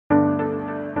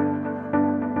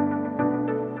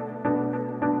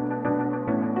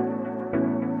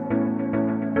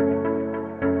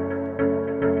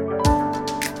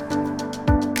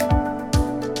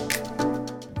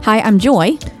Hi, I'm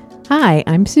Joy. Hi,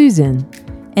 I'm Susan.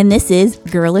 And this is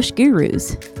Girlish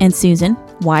Gurus. And Susan,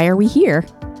 why are we here?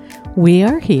 We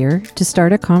are here to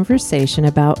start a conversation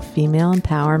about female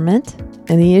empowerment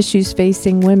and the issues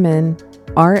facing women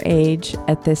our age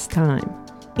at this time,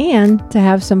 and to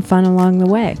have some fun along the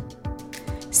way.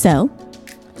 So,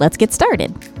 let's get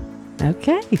started.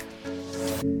 Okay.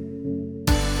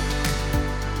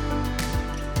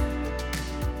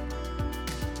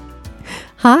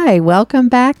 Hi, welcome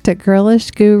back to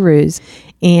Girlish Gurus.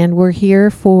 And we're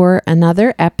here for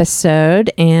another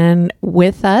episode. And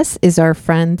with us is our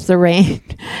friend Lorraine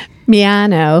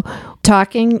Miano,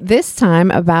 talking this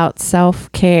time about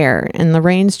self-care. And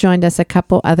Lorraine's joined us a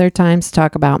couple other times to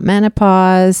talk about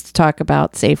menopause, to talk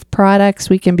about safe products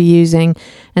we can be using.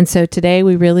 And so today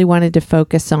we really wanted to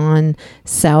focus on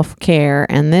self-care.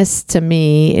 And this to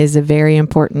me is a very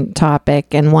important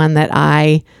topic and one that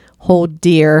I hold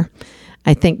dear.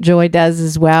 I think Joy does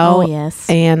as well. Oh, yes.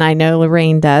 And I know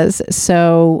Lorraine does.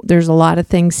 So there's a lot of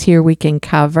things here we can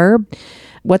cover.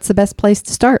 What's the best place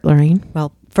to start, Lorraine?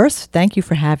 Well, first, thank you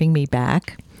for having me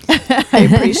back. I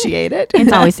appreciate it.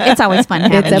 It's always fun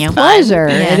having you. It's a pleasure.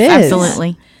 Yes, it is.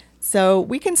 Absolutely. So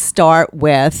we can start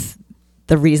with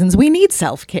the reasons we need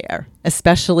self-care,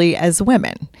 especially as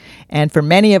women. And for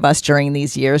many of us during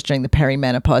these years, during the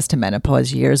perimenopause to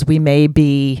menopause years, we may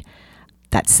be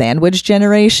that sandwich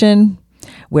generation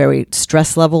where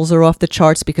stress levels are off the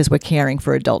charts because we're caring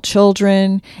for adult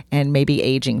children and maybe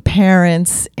aging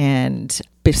parents, and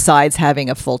besides having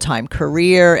a full-time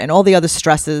career and all the other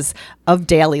stresses of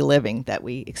daily living that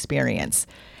we experience.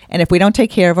 And if we don't take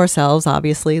care of ourselves,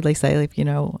 obviously, they say,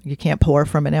 you can't pour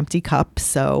from an empty cup.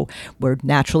 So we're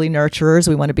naturally nurturers.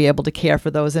 We want to be able to care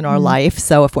for those in our life.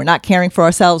 So if we're not caring for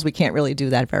ourselves, we can't really do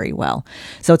that very well.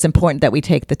 So it's important that we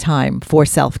take the time for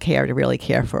self-care to really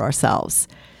care for ourselves.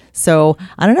 So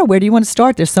I don't know, where do you want to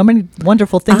start? There's so many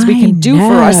wonderful things we can do for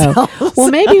ourselves. Well,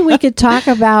 maybe we could talk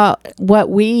about what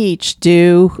we each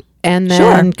do and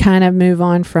then kind of move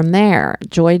on from there.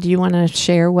 Joy, do you want to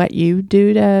share what you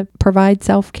do to provide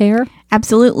self-care?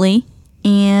 Absolutely.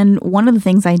 And one of the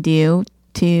things I do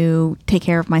to take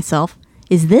care of myself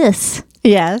is this.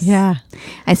 Yes. Yeah.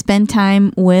 I spend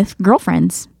time with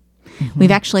girlfriends. Mm-hmm.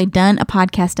 We've actually done a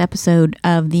podcast episode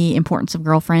of the importance of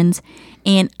girlfriends,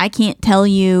 and I can't tell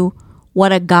you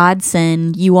what a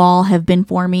godsend you all have been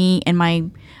for me and my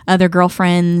other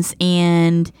girlfriends,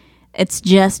 and it's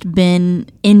just been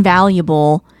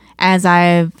invaluable as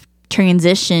I've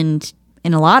transitioned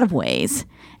in a lot of ways.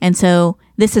 And so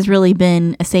this has really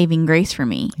been a saving grace for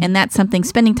me, and that's something,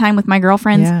 spending time with my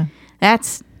girlfriends,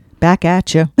 that's back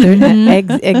at you.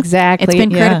 Exactly. It's been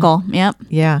critical. Yep.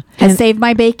 Yeah. Has saved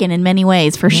my bacon in many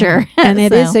ways, for sure. And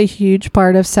it is a huge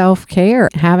part of self-care.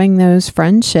 Having those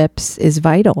friendships is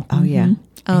vital. Oh, yeah. Mm-hmm.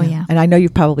 Oh, yeah. And I know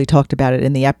you've probably talked about it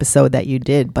in the episode that you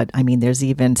did, but I mean, there's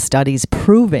even studies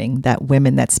proving that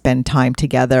women that spend time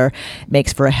together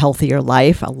makes for a healthier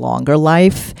life, a longer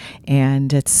life.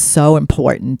 And it's so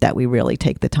important that we really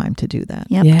take the time to do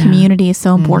that. Yep. Yeah. Community is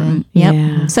so important. Mm-hmm. Yep.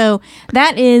 Yeah. So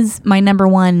that is my number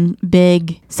one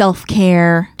big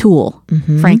self-care tool,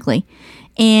 frankly.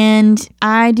 And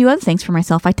I do other things for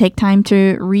myself. I take time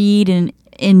to read and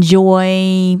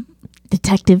enjoy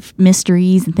detective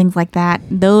mysteries and things like that.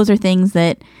 Those are things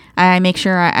that I make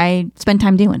sure I spend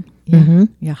time doing. Yeah.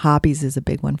 Yeah, hobbies is a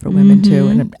big one for women too.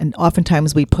 And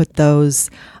oftentimes we put those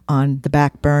on the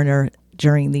back burner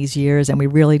during these years, and we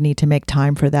really need to make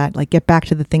time for that. Like, get back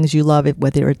to the things you love,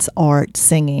 whether it's art,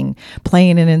 singing,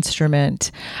 playing an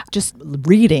instrument, just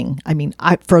reading. I mean,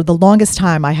 for the longest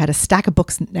time, I had a stack of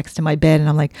books next to my bed, and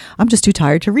I'm like, I'm just too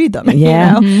tired to read them.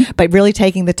 Yeah. But really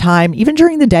taking the time, even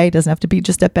during the day, it doesn't have to be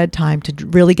just at bedtime, to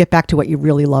really get back to what you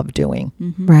really love doing.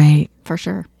 Right. For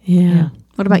sure. Yeah.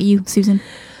 What about you, Susan?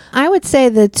 I would say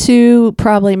the two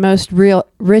probably most real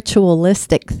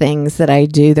ritualistic things that I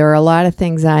do. There are a lot of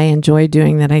things I enjoy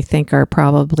doing that I think are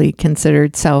probably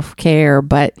considered self-care,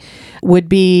 but would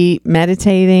be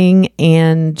meditating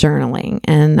and journaling.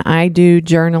 And I do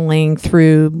journaling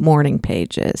through morning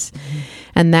pages.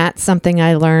 And that's something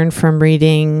I learned from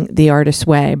reading The Artist's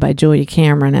Way by Julia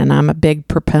Cameron. And I'm a big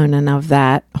proponent of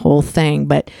that whole thing.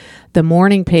 But the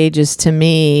morning pages to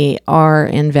me are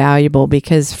invaluable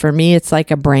because for me, it's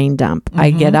like a brain dump.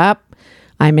 I get up,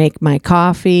 I make my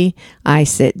coffee, I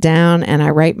sit down, and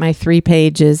I write my 3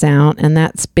 pages out. And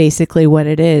that's basically what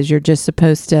it is. You're just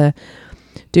supposed to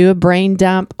do a brain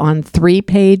dump on 3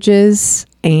 pages,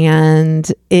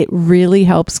 and it really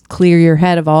helps clear your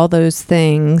head of all those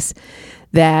things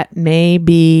that may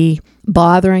be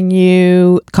bothering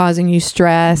you, causing you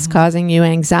stress, causing you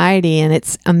anxiety. And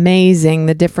it's amazing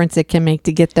the difference it can make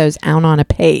to get those out on a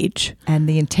page. And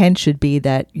the intent should be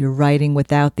that you're writing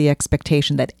without the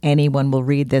expectation that anyone will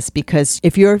read this, because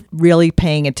if you're really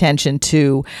paying attention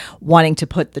to wanting to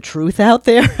put the truth out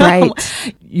there, right,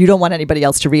 you don't want anybody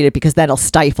else to read it, because that'll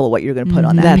stifle what you're going to put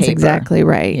on that That's paper. exactly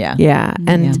right. Yeah.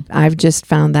 And I've just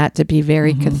found that to be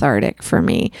very cathartic for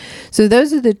me. So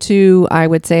those are the two I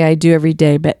would say I do every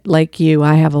day. But like you,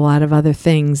 I have a lot of other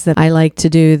things that I like to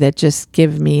do that just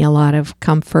give me a lot of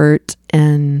comfort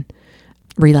and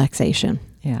relaxation.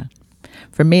 Yeah.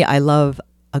 For me, I love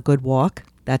a good walk.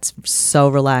 That's so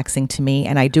relaxing to me.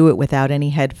 And I do it without any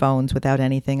headphones, without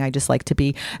anything. I just like to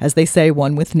be, as they say,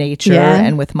 one with nature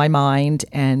and with my mind.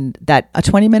 And that a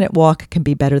 20-minute walk can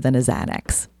be better than a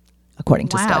Xanax, according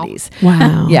to studies.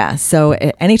 Wow. Yeah. So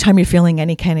anytime you're feeling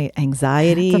any kind of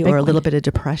anxiety or a little bit of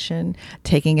depression,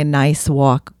 taking a nice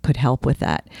walk could help with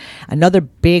that. Another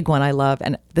big one I love,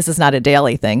 and this is not a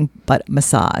daily thing, but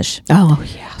massage. Oh,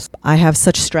 yes. I have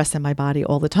such stress in my body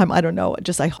all the time. I don't know.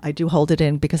 I do hold it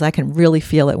in because I can really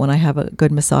feel it when I have a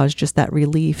good massage, just that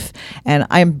relief. And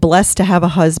I'm blessed to have a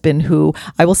husband who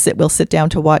we'll sit down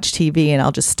to watch TV and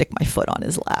I'll just stick my foot on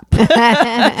his lap.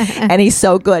 And he's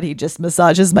so good. He just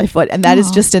massages my foot. And that is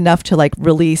just enough to like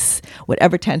release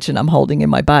whatever tension I'm holding in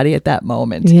my body at that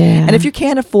moment. Yeah. And if you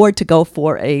can't afford to go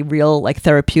for a real like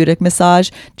therapeutic massage,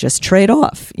 just trade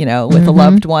off, with a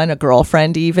loved one, a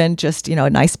girlfriend even, just, a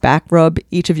nice back rub.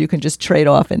 Each of you can just trade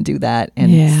off and do that.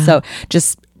 And so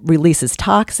just releases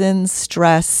toxins,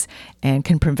 stress, and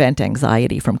can prevent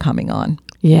anxiety from coming on.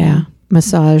 Yeah.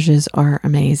 Massages are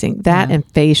amazing. That and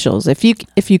facials.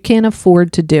 If you can't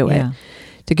afford to do it,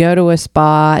 to go to a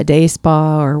spa, a day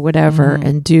spa or whatever,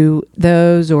 and do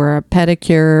those, or a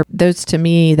pedicure, those to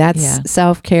me, that's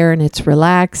self-care, and it's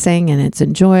relaxing and it's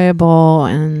enjoyable.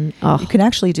 And you can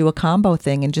actually do a combo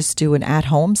thing and just do an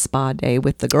at-home spa day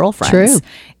with the girlfriends. True.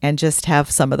 And just have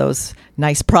some of those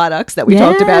nice products that we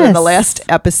talked about in the last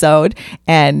episode,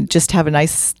 and just have a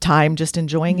nice time just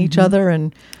enjoying each other.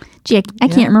 And Gee, I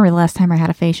can't remember the last time I had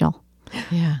a facial.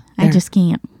 Yeah. I just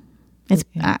can't. It's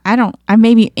I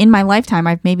maybe in my lifetime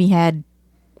I've maybe had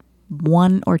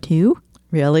one or two.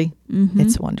 Really?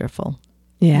 It's wonderful.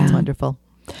 Yeah. It's wonderful.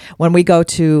 When we go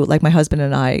to, like my husband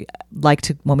and I like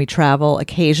to, when we travel,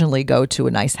 occasionally go to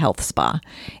a nice health spa,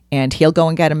 and he'll go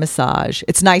and get a massage.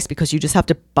 It's nice because you just have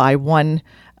to buy one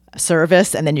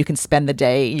service and then you can spend the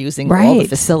day using all the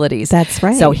facilities. That's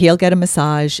right. So he'll get a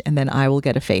massage and then I will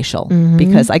get a facial,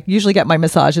 because I usually get my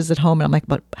massages at home and I'm like,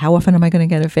 but how often am I going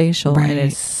to get a facial? Right. And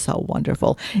it's so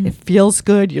wonderful. It feels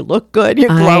good. You look good. You're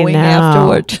glowing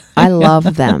afterward. I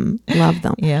love them. Love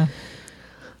them. Yeah.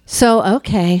 So,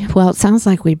 okay. Well, it sounds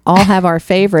like we all have our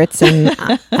favorites, and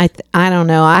I don't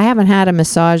know. I haven't had a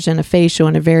massage and a facial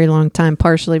in a very long time,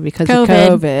 partially because of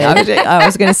COVID. I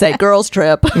was going to say girls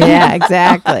trip. Yeah,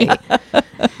 exactly.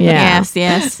 Yeah.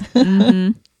 Yes.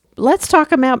 Let's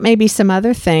talk about maybe some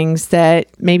other things that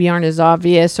maybe aren't as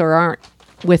obvious or aren't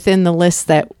within the list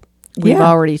that we've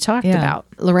already talked about.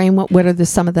 Lorraine, what are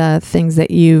some of the things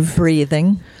that you've...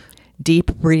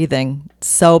 Deep breathing,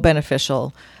 so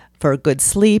beneficial for good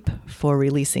sleep, for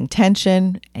releasing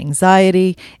tension,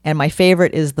 anxiety. And my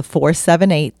favorite is the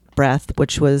 4-7-8 breath,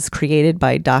 which was created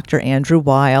by Dr. Andrew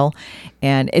Weil.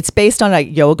 And it's based on a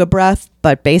yoga breath,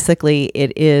 but basically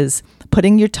it is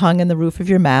putting your tongue in the roof of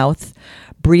your mouth,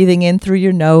 breathing in through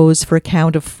your nose for a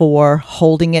count of 4,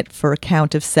 holding it for a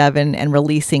count of 7, and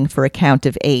releasing for a count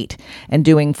of 8, and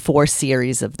doing 4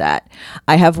 series of that.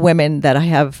 I have women that I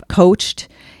have coached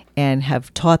and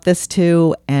have taught this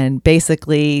to, and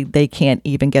basically they can't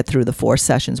even get through the 4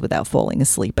 sessions without falling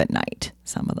asleep at night,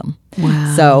 some of them.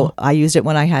 Wow. So I used it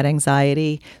when I had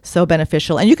anxiety. So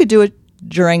beneficial. And you could do it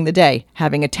during the day,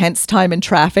 having a tense time in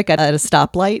traffic at a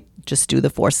stoplight. Just do the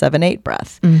 4-7-8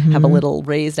 breath. Have a little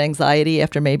raised anxiety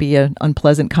after maybe an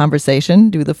unpleasant conversation.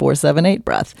 Do the 4-7-8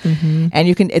 breath. And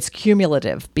it's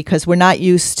cumulative, because we're not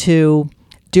used to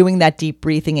doing that deep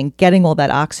breathing and getting all that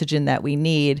oxygen that we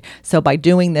need. So by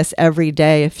doing this every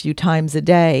day, a few times a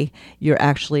day, you're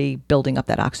actually building up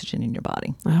that oxygen in your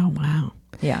body. Oh, wow.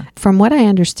 Yeah. From what I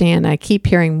understand, I keep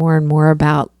hearing more and more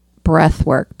about breath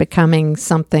work becoming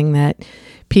something that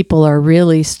people are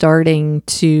really starting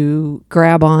to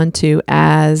grab onto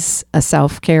as a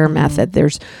self-care method.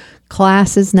 There's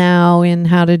classes now in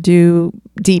how to do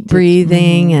deep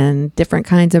breathing and different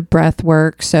kinds of breath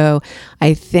work. So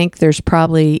I think there's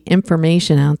probably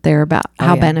information out there about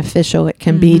how beneficial it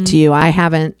can be to you. I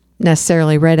haven't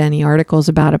necessarily read any articles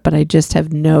about it, but I just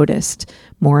have noticed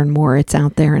more and more it's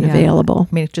out there and available.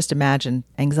 I mean, just imagine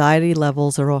anxiety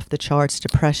levels are off the charts.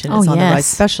 Depression Oh, is on the rise,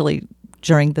 yes. especially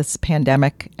during this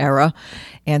pandemic era.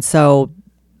 And so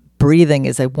breathing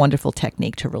is a wonderful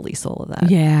technique to release all of that.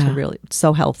 Yeah. To really, it's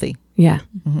so healthy. Yeah.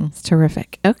 Mm-hmm. It's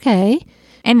terrific. Okay.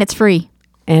 And it's free.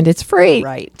 And it's free.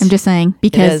 Right. I'm just saying,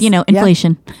 because, is. you know,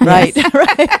 inflation. Right.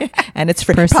 Right. And it's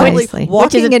free. Precisely. Probably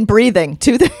walking and breathing.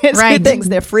 Two Right. things.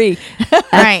 They're free.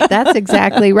 Right. That's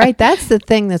exactly right. That's the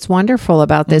thing that's wonderful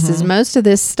about this is most of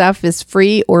this stuff is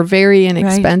free or very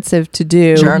inexpensive to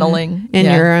do. Journaling. In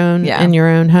Yeah. your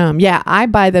own home. Yeah, I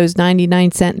buy those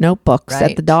 99-cent notebooks Right.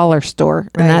 at the dollar store,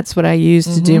 Right. and that's what I use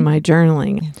to do my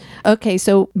journaling. Okay,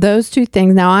 so those two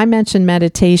things. Now, I mentioned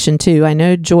meditation too. I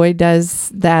know Joy does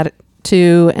that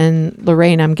too, and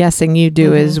Lorraine, I'm guessing you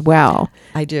do as well.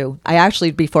 I do. I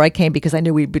actually, before I came, because I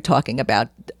knew we'd be talking about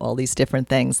all these different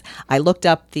things, I looked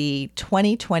up the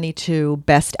 2022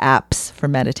 best apps for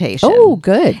meditation. Oh,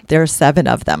 good. There are 7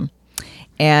 of them.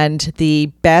 And the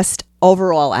best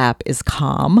overall app is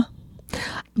Calm.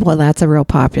 Well, that's a real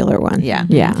popular one. Yeah.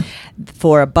 Yeah.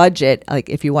 For a budget, like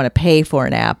if you want to pay for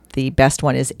an app, the best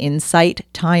one is Insight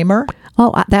Timer.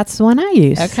 Oh, that's the one I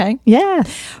use. Okay. Yes.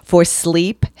 For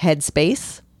sleep,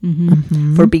 Headspace.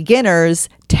 For beginners,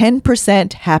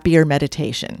 10% Happier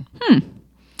Meditation.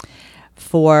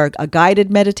 For a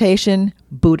guided meditation,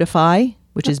 Buddhify,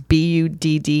 which is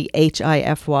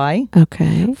Buddhify.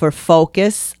 Okay. For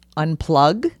focus,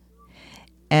 Unplug.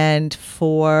 And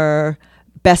for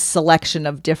best selection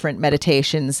of different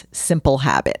meditations, Simple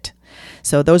Habit.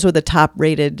 So those were the top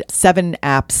rated 7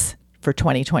 apps for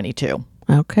 2022.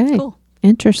 Okay. Cool.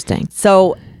 Interesting.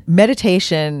 So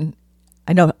meditation,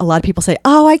 I know a lot of people say,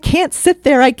 oh, I can't sit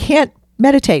there. I can't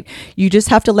meditate. You just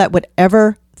have to let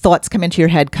whatever thoughts come into your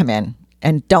head come in.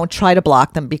 And don't try to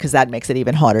block them because that makes it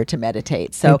even harder to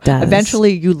meditate. So It does.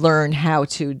 eventually you learn how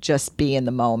to just be in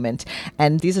the moment.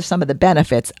 And these are some of the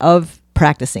benefits of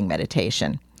practicing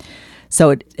meditation.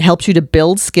 So it helps you to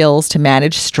build skills to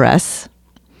manage stress.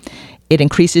 It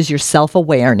increases your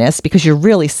self-awareness because you're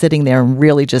really sitting there and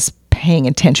really just paying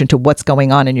attention to what's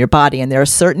going on in your body. And there are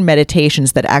certain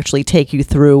meditations that actually take you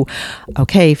through,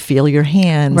 okay, feel your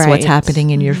hands, Right. what's happening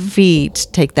in your feet,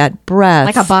 take that breath.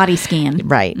 Like a body scan.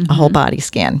 Right, a whole body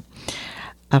scan.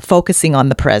 Focusing on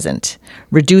the present,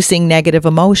 reducing negative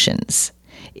emotions,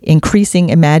 increasing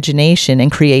imagination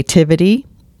and creativity,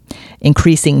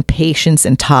 increasing patience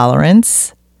and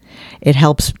tolerance. It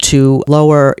helps to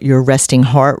lower your resting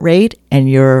heart rate and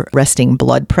your resting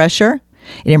blood pressure.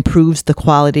 It improves the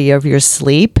quality of your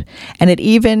sleep. And it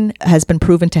even has been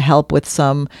proven to help with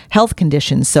some health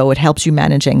conditions. So it helps you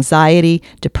manage anxiety,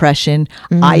 depression,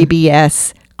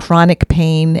 IBS, chronic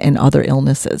pain, and other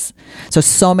illnesses.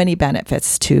 So many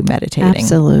benefits to meditating.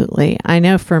 Absolutely. I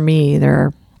know for me, there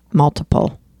are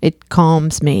multiple. It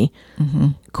calms me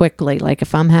quickly. Like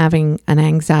if I'm having an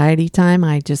anxiety time,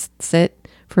 I just sit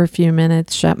for a few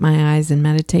minutes, shut my eyes and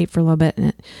meditate for a little bit, and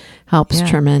it helps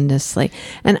tremendously.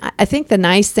 And I think the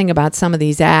nice thing about some of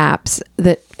these apps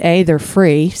that A, they're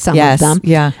free, some of them.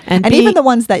 Yeah. And And B, even the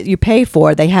ones that you pay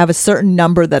for, they have a certain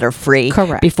number that are free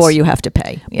Correct. before you have to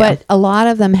pay. Yeah. But a lot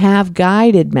of them have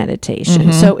guided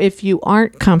meditation. So if you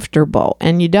aren't comfortable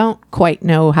and you don't quite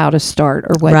know how to start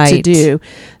or what to Right. do,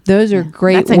 those are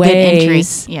great That's a good entry.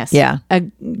 ways. Yes. yeah.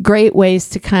 Great ways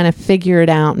to kind of figure it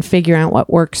out and figure out what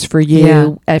works for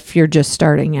you if you're just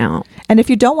starting out. And if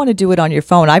you don't want to do it on your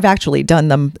phone, I've actually done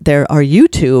them. There are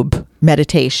YouTube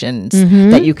meditations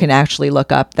that you can actually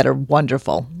look up that are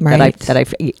wonderful Right. that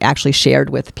I've actually shared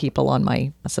with people on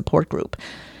my support group.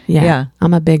 Yeah, Yeah.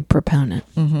 I'm a big proponent.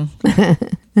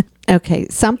 Okay,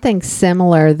 something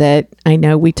similar that I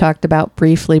know we talked about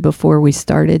briefly before we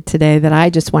started today that I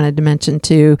just wanted to mention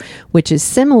too, which is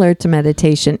similar to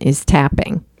meditation, is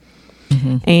tapping.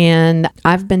 And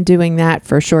I've been doing that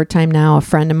for a short time now. A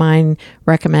friend of mine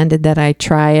recommended that I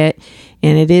try it,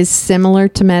 and it is similar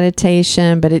to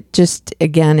meditation, but it just,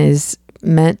 again, is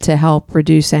meant to help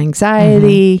reduce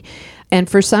anxiety. And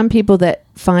for some people that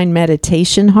find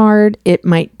meditation hard, it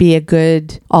might be a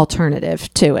good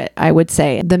alternative to it, I would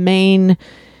say. The main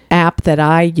app that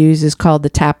I use is called the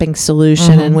Tapping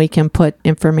Solution, and we can put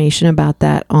information about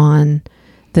that on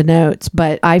the notes.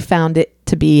 But I found it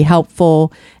to be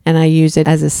helpful, and I use it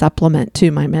as a supplement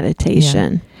to my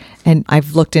meditation. And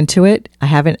I've looked into it. I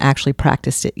haven't actually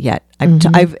practiced it yet.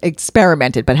 I've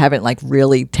experimented, but haven't like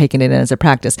really taken it in as a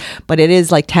practice. But it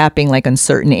is like tapping like on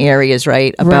certain areas,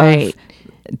 right? Above Right.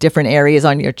 different areas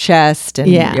on your chest and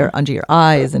under your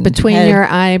eyes and between head. your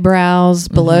eyebrows,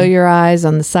 below your eyes,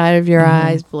 on the side of your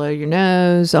eyes, below your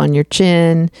nose, on your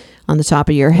chin, on the top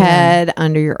of your head,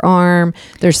 under your arm.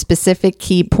 There's specific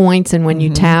key points, and when you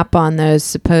tap on those,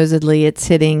 supposedly it's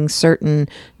hitting certain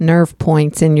nerve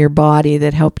points in your body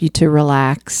that help you to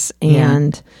relax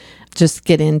and just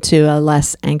get into a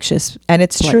less anxious And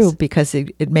it's place. true because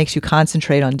it makes you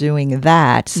concentrate on doing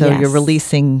that. So you're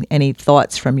releasing any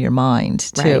thoughts from your mind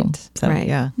too. Right. So Right.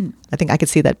 I think I could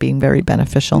see that being very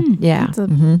beneficial. Yeah.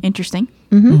 That's interesting.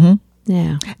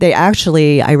 Yeah. They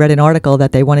actually, I read an article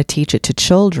that they want to teach it to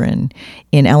children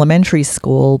in elementary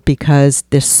school because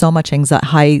there's so much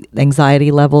high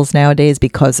anxiety levels nowadays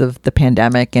because of the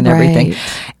pandemic and everything.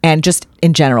 And just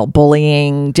in general,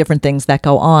 bullying, different things that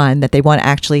go on, that they want to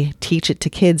actually teach it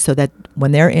to kids so that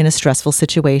when they're in a stressful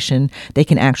situation, they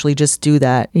can actually just do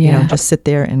that, just sit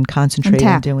there and concentrate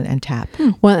and tap.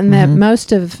 Well, and that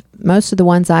most of the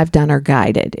ones I've done are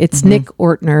guided. It's Nick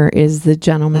Ortner is the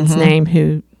gentleman's name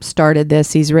who started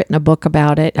this. He's written a book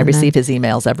about it. I receive his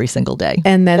emails every single day.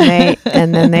 And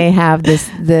then they have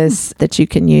this that you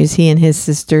can use. He and his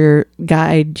sister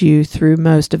guide you through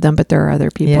most of them, but there are other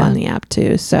people on the app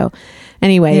too. So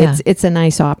anyway, it's a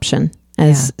nice option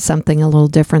as something a little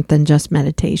different than just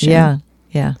meditation.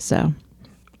 Yeah. So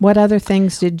what other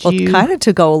things did you... Well, kind of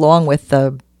to go along with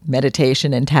the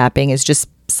meditation and tapping is just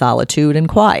solitude and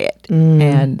quiet.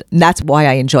 And that's why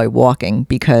I enjoy walking,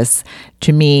 because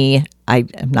to me, I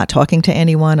am not talking to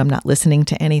anyone. I'm not listening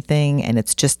to anything. And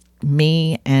it's just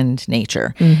me and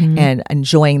nature and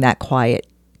enjoying that quiet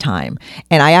time.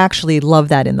 And I actually love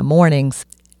that in the mornings.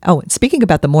 Oh, and speaking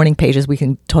about the morning pages, we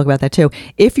can talk about that too.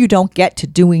 If you don't get to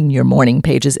doing your morning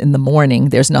pages in the morning,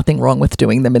 there's nothing wrong with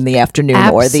doing them in the afternoon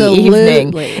or the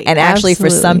evening. And actually, for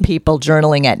some people,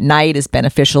 journaling at night is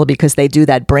beneficial because they do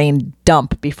that brain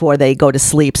dump before they go to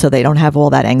sleep, so they don't have all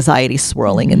that anxiety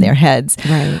swirling in their heads.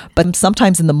 Right. But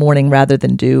sometimes in the morning, rather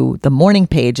than do the morning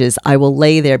pages, I will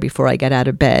lay there before I get out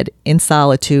of bed in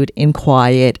solitude, in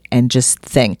quiet, and just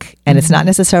think. And it's not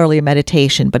necessarily a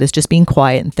meditation, but it's just being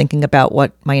quiet and thinking about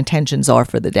what my intentions are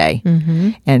for the day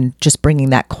and just bringing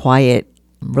that quiet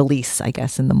release, I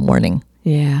guess, in the morning.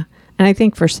 Yeah. And I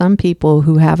think for some people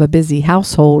who have a busy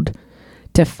household,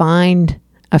 to find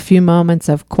a few moments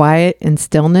of quiet and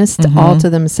stillness all to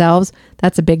themselves,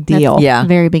 that's a big deal. That's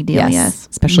very big deal, yes.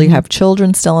 Especially have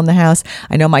children still in the house.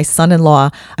 I know my son-in-law,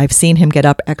 I've seen him get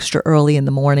up extra early in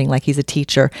the morning, like he's a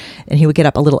teacher, and he would get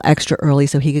up a little extra early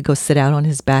so he could go sit out on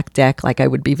his back deck like I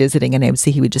would be visiting, and I would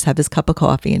see he would just have his cup of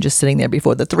coffee and just sitting there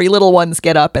before the three little ones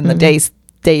get up and the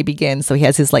day begins. So he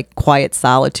has his like quiet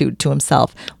solitude to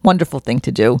himself. Wonderful thing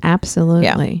to do.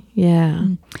 Absolutely. Yeah.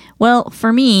 Well,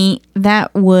 for me,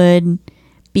 that would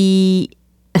be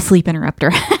a sleep interrupter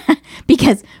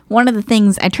because one of the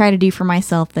things I try to do for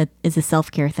myself that is a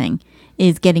self-care thing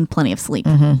is getting plenty of sleep.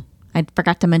 I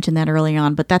forgot to mention that early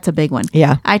on, but that's a big one.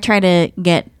 Yeah. I try to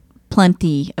get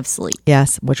plenty of sleep.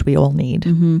 Yes, which we all need.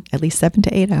 At least 7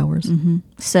 to 8 hours.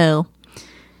 So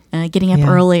getting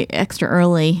up extra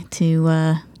early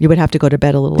to... You would have to go to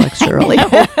bed a little extra early.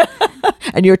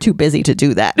 And you're too busy to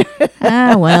do that.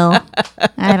 Well,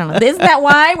 I don't know. Isn't that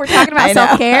why we're talking about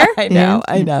self-care? I know.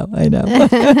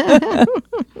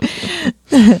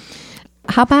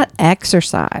 How about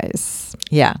exercise?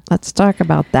 Yeah. Let's talk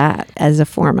about that as a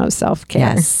form of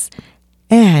self-care. Yes.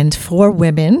 And for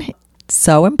women,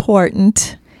 so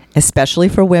important, especially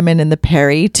for women in the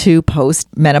peri to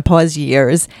post-menopause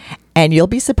years. And you'll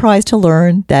be surprised to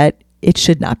learn that it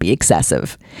should not be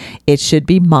excessive. It should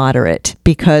be moderate,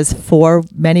 because for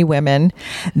many women,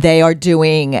 they are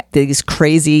doing these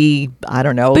crazy,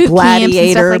 boot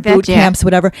gladiator camps boot camps,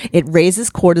 whatever. It raises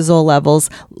cortisol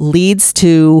levels, leads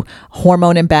to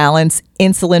hormone imbalance,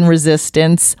 insulin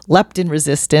resistance, leptin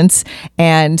resistance.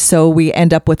 And so we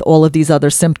end up with all of these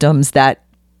other symptoms that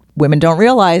women don't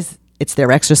realize it's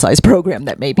their exercise program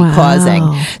that may be causing.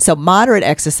 So moderate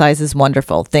exercise is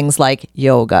wonderful. Things like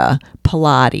yoga,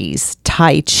 Pilates,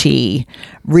 Tai Chi,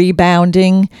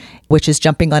 rebounding, which is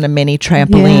jumping on a mini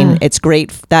trampoline. It's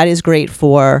great. That is great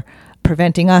for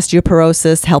preventing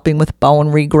osteoporosis, helping with bone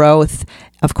regrowth.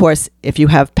 Of course, if you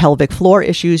have pelvic floor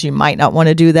issues, you might not want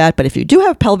to do that. But if you do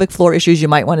have pelvic floor issues, you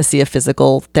might want to see a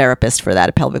physical therapist for that,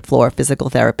 a pelvic floor physical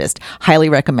therapist. Highly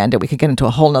recommend it. We could get into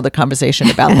a whole nother conversation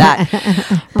about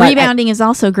that. Rebounding is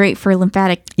also great for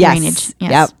lymphatic drainage.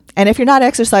 Yes. Yep. And if you're not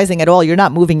exercising at all, you're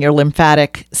not moving your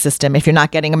lymphatic system. If you're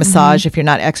not getting a massage, if you're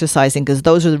not exercising, because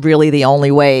those are really the only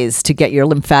ways to get your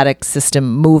lymphatic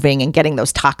system moving and getting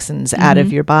those toxins out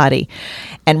of your body.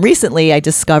 And recently I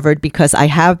discovered, because I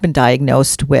have been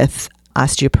diagnosed with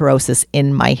osteoporosis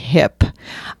in my hip.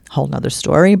 Whole nother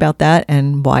story about that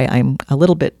and why I'm a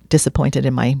little bit disappointed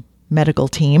in my medical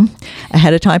team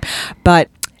ahead of time, but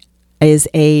is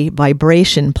a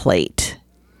vibration plate.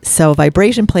 So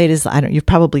vibration plate is, you've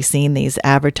probably seen these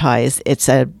advertised. It's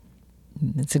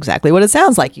exactly what it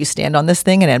sounds like. You stand on this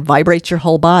thing and it vibrates your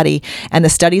whole body. And the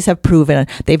studies have proven,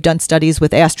 they've done studies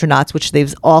with astronauts, which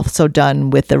they've also done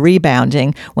with the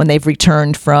rebounding. When they've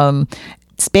returned from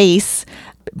space,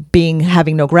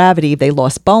 having no gravity, they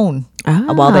lost bone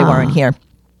while they weren't here.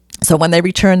 So when they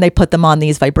return, they put them on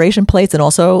these vibration plates and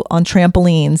also on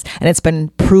trampolines, and it's been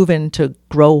proven to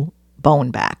grow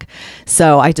bone back.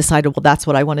 So I decided, well, that's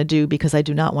what I want to do, because I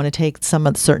do not want to take some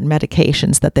of the certain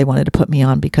medications that they wanted to put me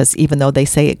on, because even though they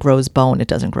say it grows bone, it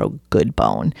doesn't grow good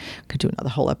bone. Could do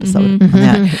another whole episode on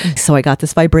that. So I got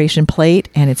this vibration plate,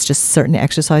 and it's just certain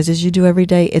exercises you do every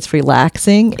day. It's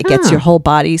relaxing. It gets your whole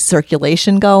body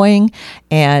circulation going,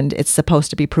 and it's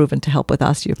supposed to be proven to help with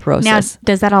osteoporosis. Now,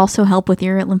 does that also help with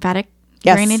your lymphatic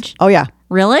drainage? Oh, yeah.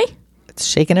 Really? It's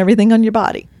shaking everything on your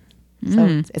body.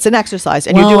 So it's an exercise,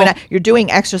 and you're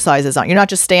doing exercises on. You're not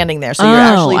just standing there. So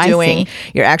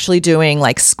you're actually doing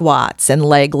like squats and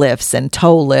leg lifts and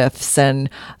toe lifts and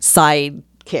side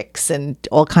kicks and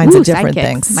all kinds of different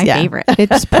things. My favorite.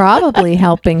 It's probably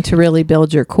helping to really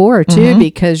build your core too,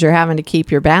 because you're having to keep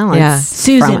your balance. Yeah.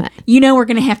 Susan, we're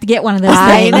going to have to get one of those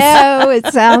I things. know, it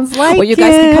sounds like Well, you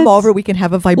guys can come over. We can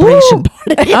have a vibration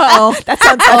party. Uh-oh. That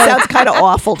sounds kind of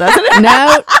awful, doesn't it?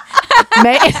 No.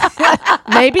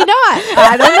 Maybe not.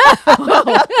 I don't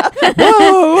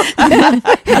know.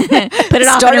 Put it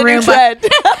off Start in a a new room. trend.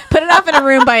 Put it off in a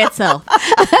room by itself.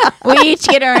 We each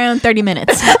get our own 30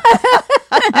 minutes.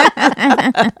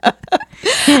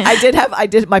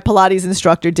 My Pilates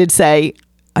instructor did say,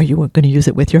 are you going to use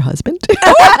it with your husband?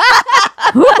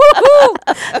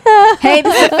 Hey,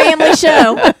 this is a family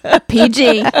show.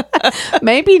 PG.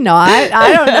 Maybe not.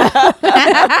 I don't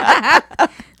know.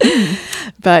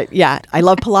 But yeah, I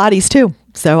love Pilates too.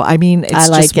 So, I mean, it's I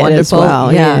like just it wonderful. as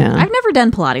well. Yeah. I've never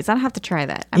done Pilates. I'll have to try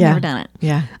that. I've never done it.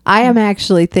 Yeah. I am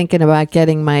actually thinking about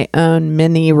getting my own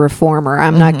mini reformer.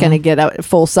 I'm not going to get a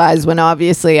full size one,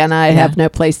 obviously, and I have no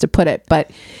place to put it. But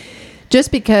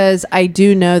just because I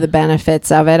do know the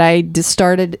benefits of it, I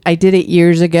did it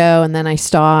years ago, and then I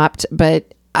stopped.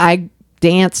 But I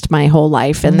danced my whole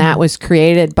life, and that was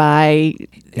created by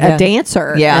a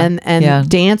dancer. Yeah. And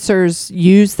dancers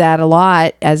use that a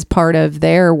lot as part of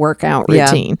their workout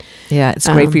routine. Yeah, it's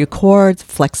great for your core,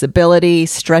 flexibility,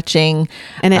 stretching,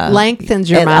 and it lengthens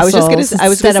your muscles. I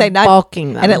was going to say not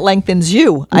bulking them. And it lengthens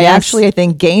you. Yes. I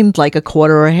think gained like a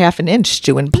quarter or a half an inch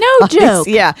doing Pilates. No joke.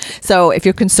 Yeah. So if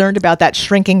you're concerned about that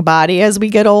shrinking body as we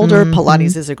get older,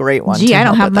 Pilates is a great one. Gee, I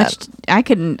don't have much.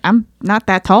 I'm not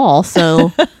that tall,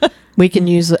 so we can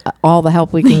use all the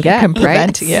help we can get,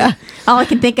 right? Yeah. all I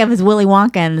can think of is Willy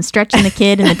Wonka and stretching the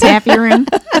kid in the taffy room.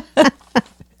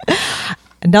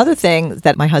 Another thing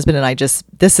that my husband and I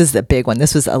this is the big one.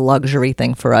 This was a luxury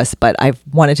thing for us, but I've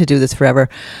wanted to do this forever.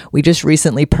 We just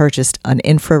recently purchased an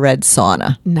infrared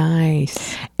sauna.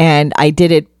 Nice. And I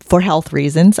did it for health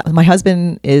reasons. My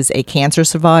husband is a cancer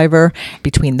survivor.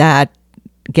 Between that,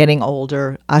 getting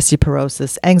older,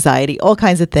 osteoporosis, anxiety, all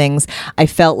kinds of things, I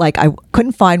felt like I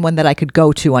couldn't find one that I could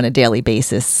go to on a daily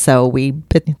basis. So we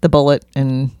bit the bullet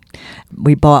and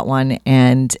we bought one,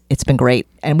 and it's been great.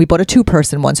 And we bought a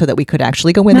 2-person one so that we could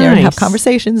actually go in there and have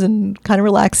conversations and kind of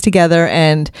relax together.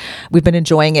 And we've been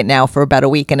enjoying it now for about a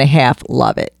week and a half.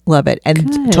 Love it. Love it.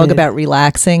 And talk about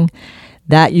relaxing,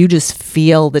 that you just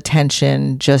feel the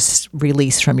tension just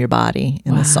release from your body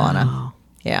in the sauna.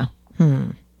 Yeah.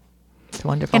 It's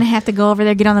wonderful. Gonna have to go over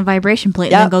there, get on the vibration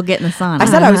plate, and then go get in the sauna. I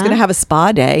said I was going to have a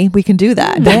spa day. We can do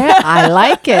that. Yeah, I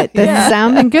like it. That's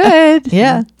sounding good.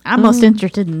 Yeah. I'm most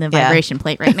interested in the vibration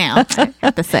plate right now, I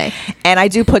have to say. And I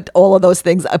do put all of those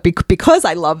things up because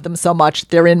I love them so much.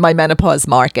 They're in my menopause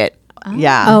market.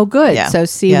 Yeah. Oh, good. Yeah.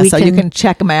 So you can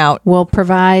check them out. We'll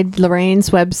provide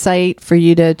Lorraine's website for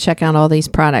you to check out all these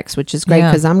products, which is great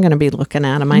because I'm going to be looking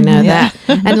at them. I know that.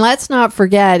 And let's not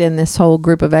forget in this whole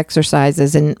group of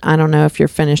exercises, and I don't know if you're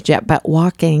finished yet, but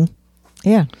walking.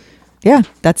 Yeah. Yeah.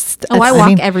 I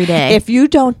walk every day. If you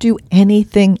don't do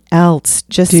anything else,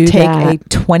 just take a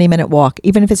 20-minute walk,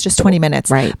 even if it's just 20 minutes.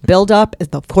 Right. Build up.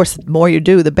 Of course, the more you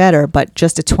do, the better. But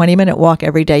just a 20-minute walk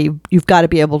every day, you've got to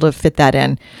be able to fit that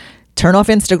in. Turn off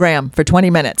Instagram for 20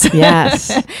 minutes.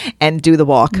 Yes. And do the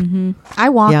walk. Mm-hmm. I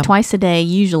walk twice a day,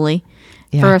 usually,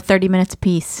 for 30 minutes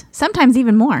apiece. Sometimes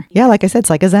even more. Yeah, like I said, it's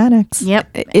like a Xanax. Yep.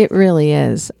 It really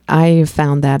is. I have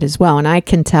found that as well. And I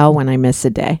can tell when I miss a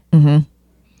day.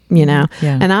 Mm-hmm. you know.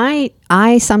 Yeah. And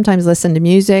I sometimes listen to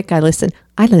music. I listen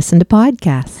to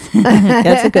podcasts.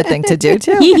 That's a good thing to do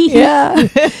too. Yeah.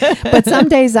 But some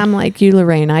days I'm like you,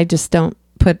 Lorraine. I just don't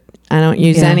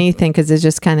use Yeah. anything because it's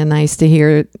just kind of nice to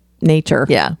hear nature.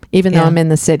 Yeah. Even though Yeah. I'm in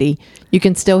the city, you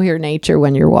can still hear nature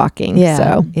when you're walking. Yeah.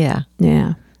 So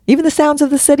Yeah. Even the sounds of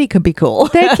the city could be cool.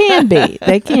 they can be.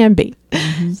 They can be.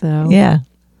 So Yeah.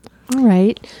 all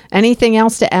right. Anything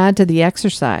else to add to the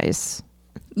exercise?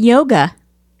 Yoga.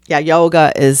 Yeah,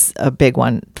 yoga is a big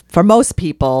one. For most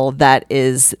people, that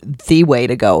is the way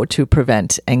to go to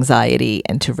prevent anxiety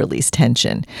and to release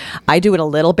tension. I do it a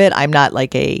little bit. I'm not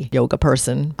like a yoga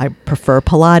person. I prefer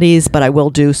Pilates, but I will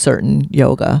do certain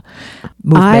yoga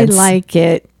movements. I like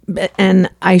it, and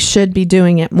I should be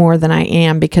doing it more than I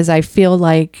am because I feel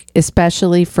like,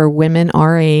 especially for women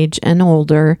our age and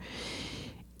older,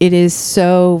 it is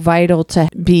so vital to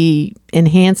be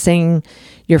enhancing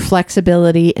your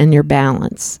flexibility and your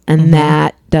balance. And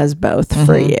that does both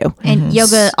for you. And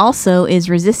yoga also is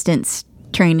resistance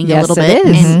training Yes, a little it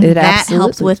bit. is. And It that helps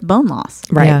absolutely- with bone loss,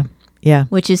 Right. Yeah. Yeah.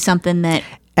 which is something that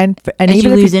And as you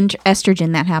even if lose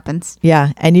estrogen, that happens.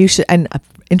 yeah, and you should. And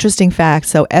interesting fact: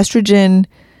 so estrogen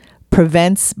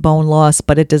prevents bone loss,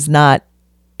 but it does not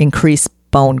increase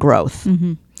bone growth.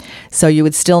 So you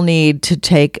would still need to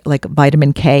take like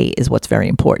vitamin K is what's very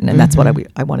important, and that's what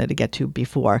I wanted to get to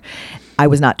before. I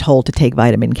was not told to take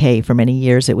vitamin K for many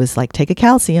years. It was like take a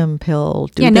calcium pill.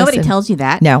 Do Yeah, this, nobody and- tells you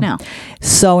that. No.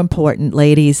 So important,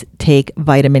 ladies, take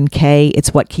vitamin K.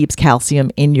 It's what keeps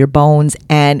calcium in your bones,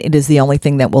 and it is the only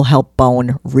thing that will help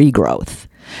bone regrowth.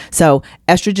 So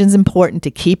estrogen's important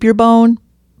to keep your bone,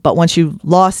 but once you've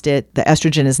lost it, the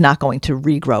estrogen is not going to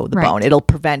regrow the Right. bone. It'll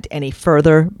prevent any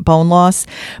further bone loss,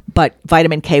 but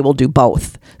vitamin K will do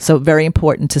both. So very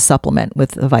important to supplement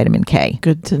with the vitamin K.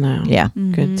 Good to know. Yeah.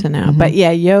 Good to know. But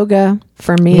yeah, yoga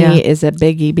for me Yeah. is a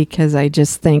biggie because I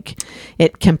just think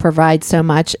it can provide so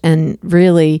much. And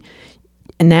really,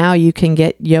 now you can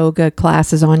get yoga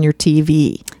classes on your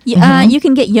TV. You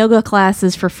can get yoga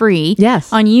classes for free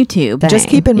Yes. on YouTube. Just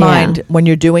keep in Yeah. mind when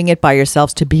you're doing it by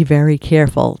yourselves to be very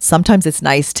careful. Sometimes it's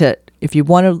nice to, if you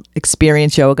want to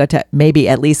experience yoga, to maybe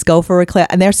at least go for a class.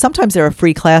 And sometimes there are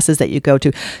free classes that you go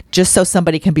to just so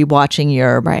somebody can be watching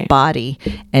your Right. body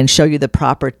and show you the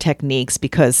proper techniques,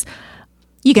 because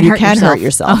You can, you hurt, can yourself. hurt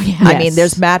yourself. Oh, yeah. I Yes. mean,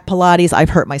 there's mat Pilates. I've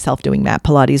hurt myself doing mat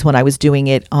Pilates when I was doing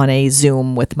it on a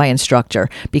Zoom with my instructor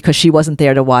because she wasn't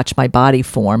there to watch my body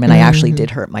form, and I actually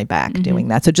did hurt my back doing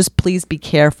that. So just please be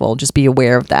careful. Just be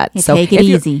aware of that. Yeah, So take it if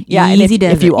you- easy. Yeah, and Easy if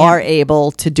does you it, yeah. are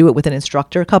able to do it with an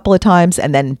instructor a couple of times,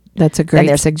 and then That's a then great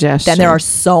there's- suggestion. Then there are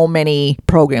so many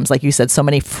programs, like you said, so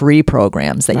many free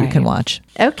programs that you can Right. watch.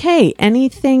 Okay.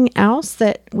 Anything else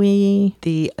that we...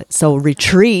 So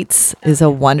retreats is a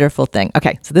wonderful thing.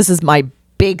 Okay, so this is my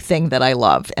big thing that I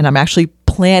love, and I'm actually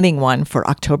planning one for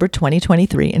October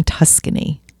 2023 in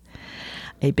Tuscany.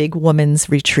 A big women's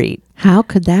retreat. How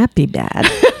could that be bad?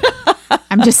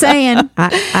 I'm just saying.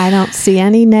 I don't see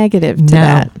any negative to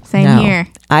that. Same here.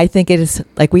 I think it is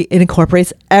like it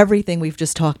incorporates everything we've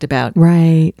just talked about.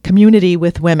 Right. Community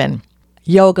with women,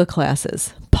 yoga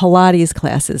classes, Pilates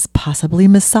classes, possibly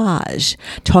massage,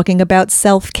 talking about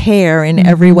self-care in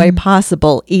every way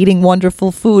possible, eating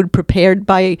wonderful food prepared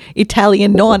by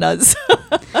Italian nonnas.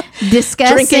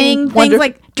 Discussing things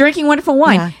like drinking wonderful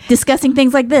wine, Yeah. discussing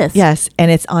things like this. Yes,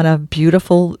 and it's on a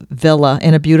beautiful villa,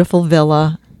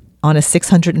 on a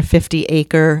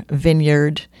 650-acre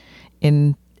vineyard.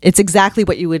 It's exactly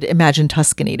what you would imagine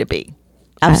Tuscany to be.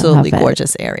 Absolutely love it.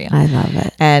 gorgeous area. I love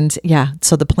it. And yeah,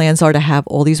 so the plans are to have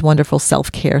all these wonderful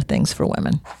self-care things for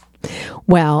women.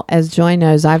 Well, as Joy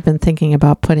knows, I've been thinking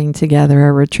about putting together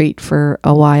a retreat for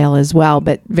a while as well,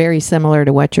 but very similar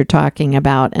to what you're talking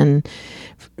about. And,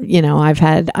 I've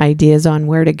had ideas on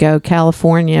where to go.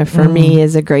 California for me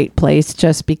is a great place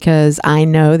just because I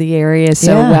know the area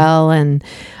so well. And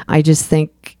I just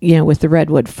think, with the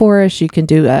Redwood Forest, you can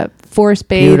do a forest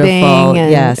bathing Beautiful,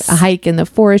 and yes. a hike in the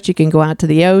forest. You can go out to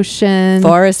the ocean.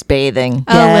 Forest bathing.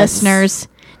 Oh, Yes. listeners,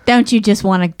 don't you just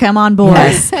want to come on board?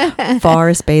 Yes.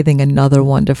 Forest bathing, another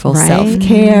wonderful Right?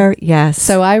 self-care. Yes.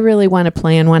 So I really want to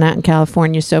plan one out in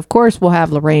California. So of course we'll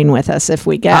have Lorraine with us if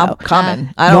we go. I'm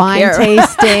coming. I don't Wine care.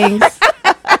 tastings.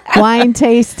 Wine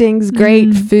tastings,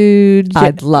 great food.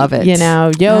 I'd love it.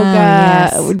 Yoga.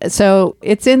 yes. So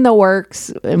it's in the works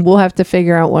and we'll have to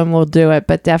figure out when we'll do it.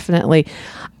 But definitely,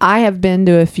 I have been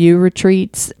to a few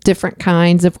retreats, different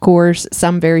kinds, of course,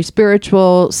 some very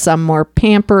spiritual, some more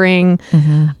pampering.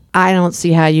 I don't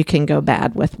see how you can go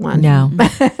bad with one. No.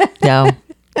 No.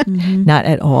 Not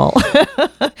at all.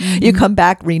 You come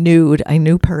back renewed, a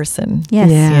new person. Yes.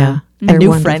 Yeah. And new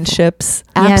wonderful. friendships.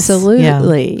 Yes.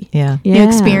 Absolutely. Yeah. New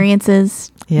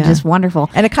experiences. Yeah. Just wonderful.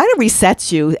 And it kind of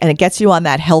resets you and it gets you on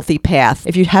that healthy path.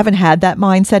 If you haven't had that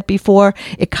mindset before,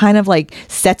 it kind of like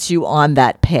sets you on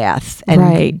that path and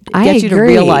Right. I gets you to agree.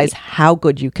 realize how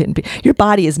good you can be. Your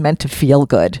body is meant to feel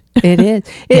good. It is.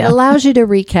 It Yeah. allows you to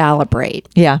recalibrate.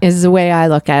 Yeah. Is the way I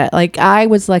look at it. Like I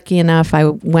was lucky enough, I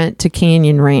went to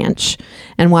Canyon Ranch.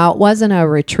 And while it wasn't a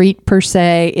retreat per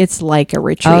se, it's like a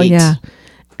retreat. Oh, yeah.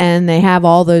 And they have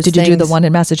all those Did things. you do the one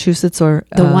in Massachusetts or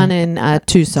The one in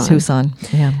Tucson. Tucson?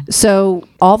 Yeah. So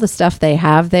all the stuff they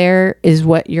have there is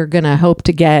what you're going to hope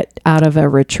to get out of a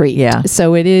retreat. Yeah.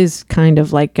 So it is kind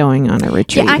of like going on a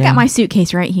retreat. Yeah, I got my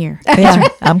suitcase right here. Yeah,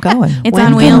 I'm going. It's When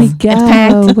on can wheels. we It's go?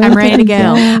 packed. When I'm ready to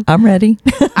can we go. go? I'm ready.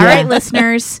 All right,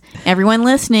 listeners, everyone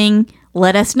listening,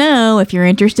 let us know if you're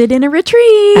interested in a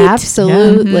retreat.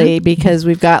 Absolutely, because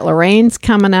we've got Lorraine's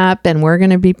coming up and we're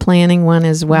going to be planning one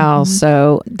as well.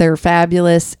 So they're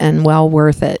fabulous and well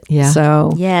worth it. Yeah.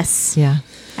 So Yes, Yeah.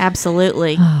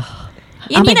 absolutely.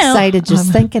 I'm excited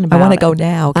just thinking about I want to it. go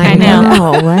now. I Can we go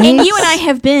now? know, right? And you and I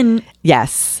have been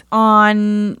Yes.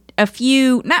 on a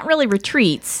few, not really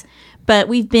retreats, but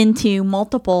we've been to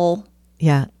multiple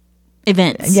Yeah.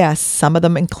 events. Yes. Some of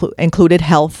them included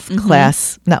health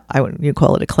class. No, I wouldn't you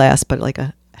call it a class, but like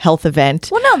a health event.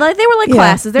 Well, no, they were like Yeah,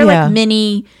 classes. They're yeah. like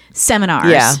mini seminars.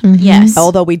 Yeah. Yes.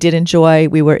 Although we did enjoy,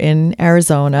 we were in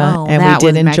Arizona Oh, and we that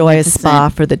did was enjoy a spa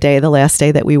magnificent. for the last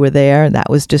day that we were there. And that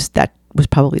was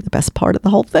probably the best part of the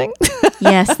whole thing.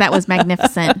 Yes, that was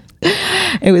magnificent.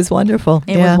 It was wonderful.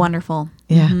 It was wonderful.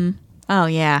 Yeah. Mhm. Oh,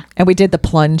 yeah. And we did the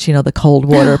plunge, the cold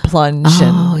water plunge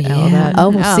and all that. Oh,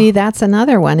 well, Oh. see, that's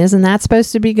another one. Isn't that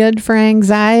supposed to be good for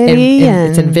anxiety?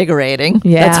 It's invigorating.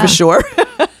 Yeah. That's for sure.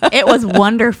 It was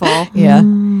wonderful. Yeah.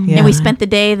 Yeah. And we spent the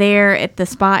day there at the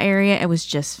spa area. It was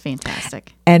just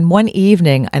fantastic. And one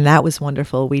evening, and that was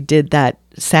wonderful, we did that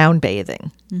sound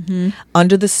bathing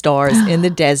under the stars in the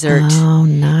desert. Oh,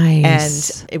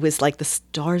 nice. And it was like the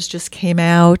stars just came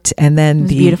out, and then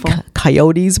the beautiful.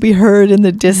 coyotes we heard in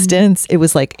the distance. It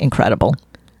was like incredible.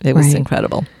 It was Right.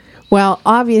 incredible. Well,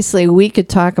 obviously, we could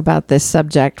talk about this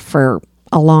subject for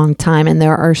a long time, and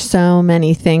there are so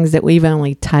many things that we've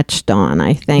only touched on,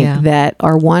 I think, Yeah. that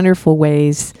are wonderful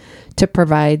ways to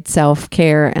provide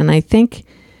self-care. And I think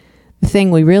the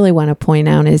thing we really want to point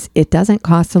out is it doesn't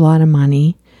cost a lot of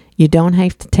money. You don't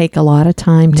have to take a lot of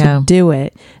time to No. do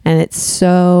it. And it's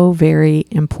so very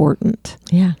important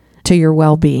Yeah. to your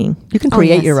well-being. You can Oh,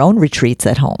 create yes. your own retreats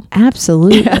at home.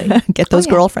 Absolutely. Get those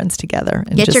girlfriends together.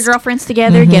 And Get your just girlfriends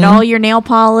together, get all your nail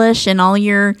polish and all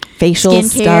your facial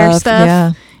skincare stuff,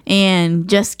 Yeah. and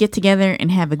just get together and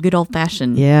have a good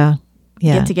old-fashioned Yeah.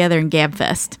 Yeah. get together and gab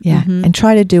fest. Yeah. And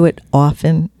try to do it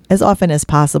as often as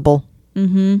possible.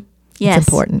 Yes. It's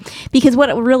important. Because what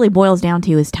it really boils down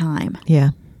to is time. Yeah.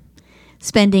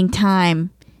 Spending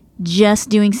time just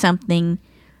doing something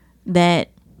that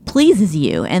pleases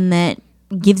you and that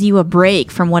gives you a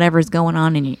break from whatever's going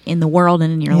on in the world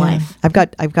and in your life. I've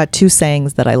got two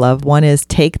sayings that I love. One is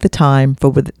take the time,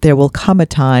 for there will come a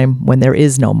time when there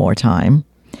is no more time.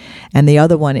 And the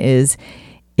other one is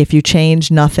if you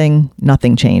change nothing,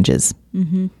 nothing changes.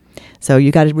 Mm-hmm. So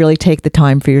you got to really take the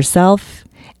time for yourself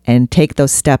and take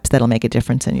those steps that'll make a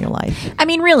difference in your life. I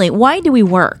mean, really, why do we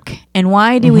work? And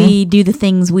why do we do the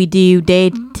things we do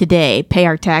day to day, pay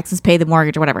our taxes, pay the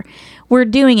mortgage, or whatever? We're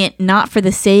doing it not for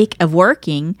the sake of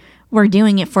working. We're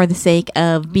doing it for the sake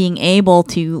of being able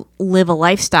to live a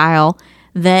lifestyle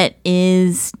that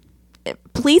is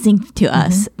pleasing to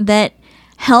us, that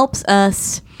helps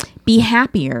us be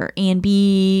happier and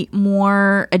be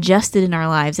more adjusted in our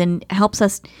lives and helps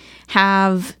us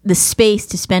have the space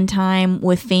to spend time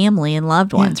with family and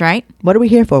loved ones, right? What are we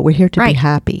here for? We're here to be Right.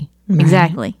 happy.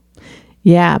 Exactly.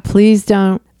 Yeah, please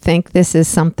don't think this is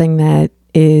something that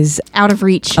is Out of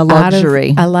reach. A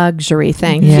luxury. a luxury.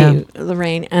 Thank Yeah. you,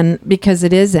 Lorraine. And because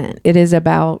it isn't, it is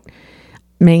about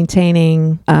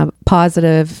maintaining a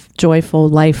positive, joyful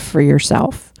life for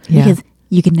yourself. Yeah. Because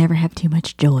you can never have too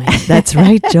much joy. That's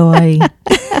right, Joy.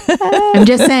 I'm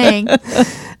just saying.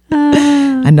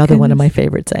 Another one of my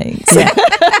favorite sayings.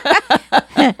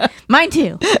 Mine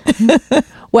too.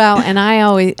 Well, and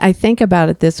I think about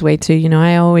it this way too.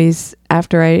 I always,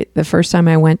 the first time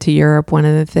I went to Europe, one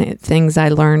of the things I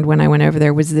learned when I went over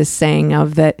there was this saying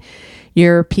of that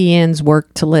Europeans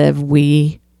work to live,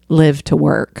 we live to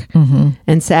work. Mm-hmm.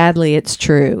 And sadly, it's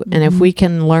true. And if we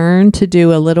can learn to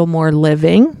do a little more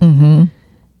living,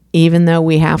 even though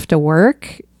we have to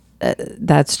work,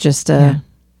 that's just a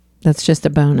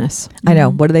bonus. I know.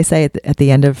 What do they say at the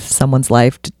end of someone's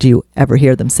life? Do you ever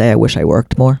hear them say, I wish I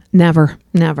worked more? Never.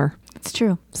 It's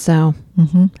true. So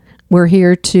we're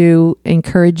here to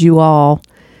encourage you all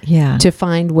Yeah. to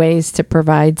find ways to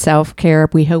provide self-care.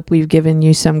 We hope we've given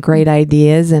you some great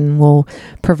ideas, and we'll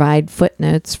provide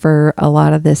footnotes for a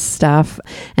lot of this stuff,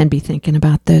 and be thinking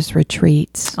about those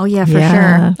retreats. Oh, yeah, for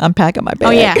sure. I'm packing my bag.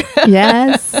 Oh, yeah.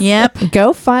 Yes. Yep.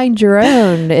 Go find your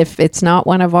own if it's not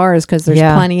one of ours, because there's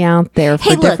Yeah. plenty out there for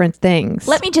Hey, look, different things.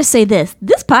 Let me just say this.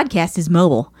 This podcast is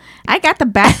mobile. I got the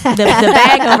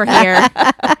bag over here.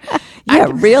 Yeah,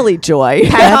 really, Joy.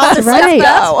 Pack all this right.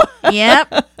 stuff up.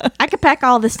 Yep. I could pack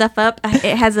all this stuff up.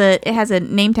 It has a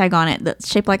name tag on it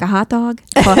that's shaped like a hot dog.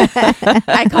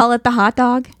 I call it the hot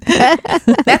dog.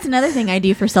 That's another thing I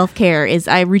do for self-care is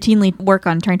I routinely work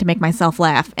on trying to make myself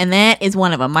laugh, and that is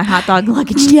one of them. My hot dog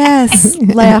luggage. Yes.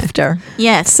 Laughter.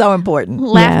 Yes. So important.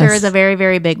 Laughter Yes. is a very,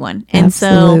 very big one. And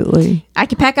Absolutely. so I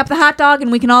can pack up the hot dog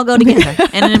and we can all go together.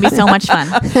 And it'll be so much fun.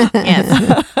 Yes.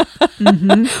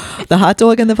 The hot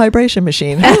dog and the vibration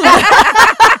machine.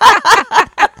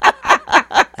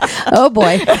 Oh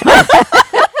boy.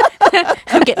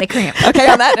 I'm getting a cramp. Okay,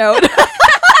 on that note.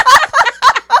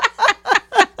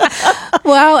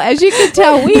 Well, as you can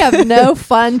tell, we have no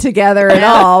fun together at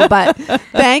all, but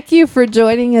thank you for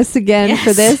joining us again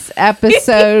for this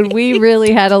episode. We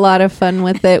really had a lot of fun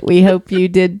with it. We hope you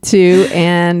did too,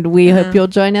 and we hope you'll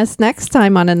join us next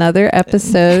time on another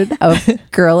episode of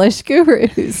Girlish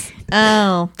Gurus.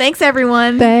 Oh, thanks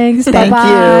everyone. Thanks. Thank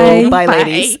Bye-bye. you. Bye,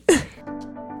 ladies.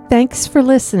 Thanks for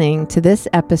listening to this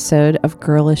episode of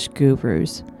Girlish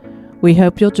Gurus. We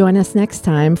hope you'll join us next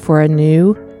time for a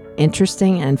new,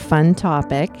 interesting, and fun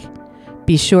topic.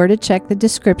 Be sure to check the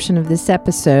description of this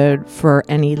episode for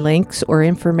any links or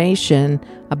information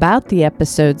about the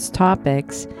episode's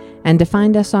topics, and to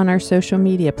find us on our social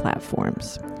media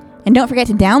platforms. And don't forget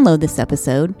to download this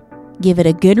episode, give it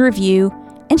a good review,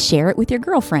 and share it with your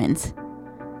girlfriends.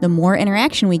 The more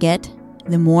interaction we get,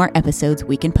 the more episodes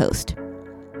we can post.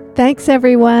 Thanks,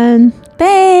 everyone.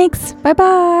 Thanks.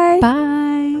 Bye-bye.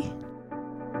 Bye.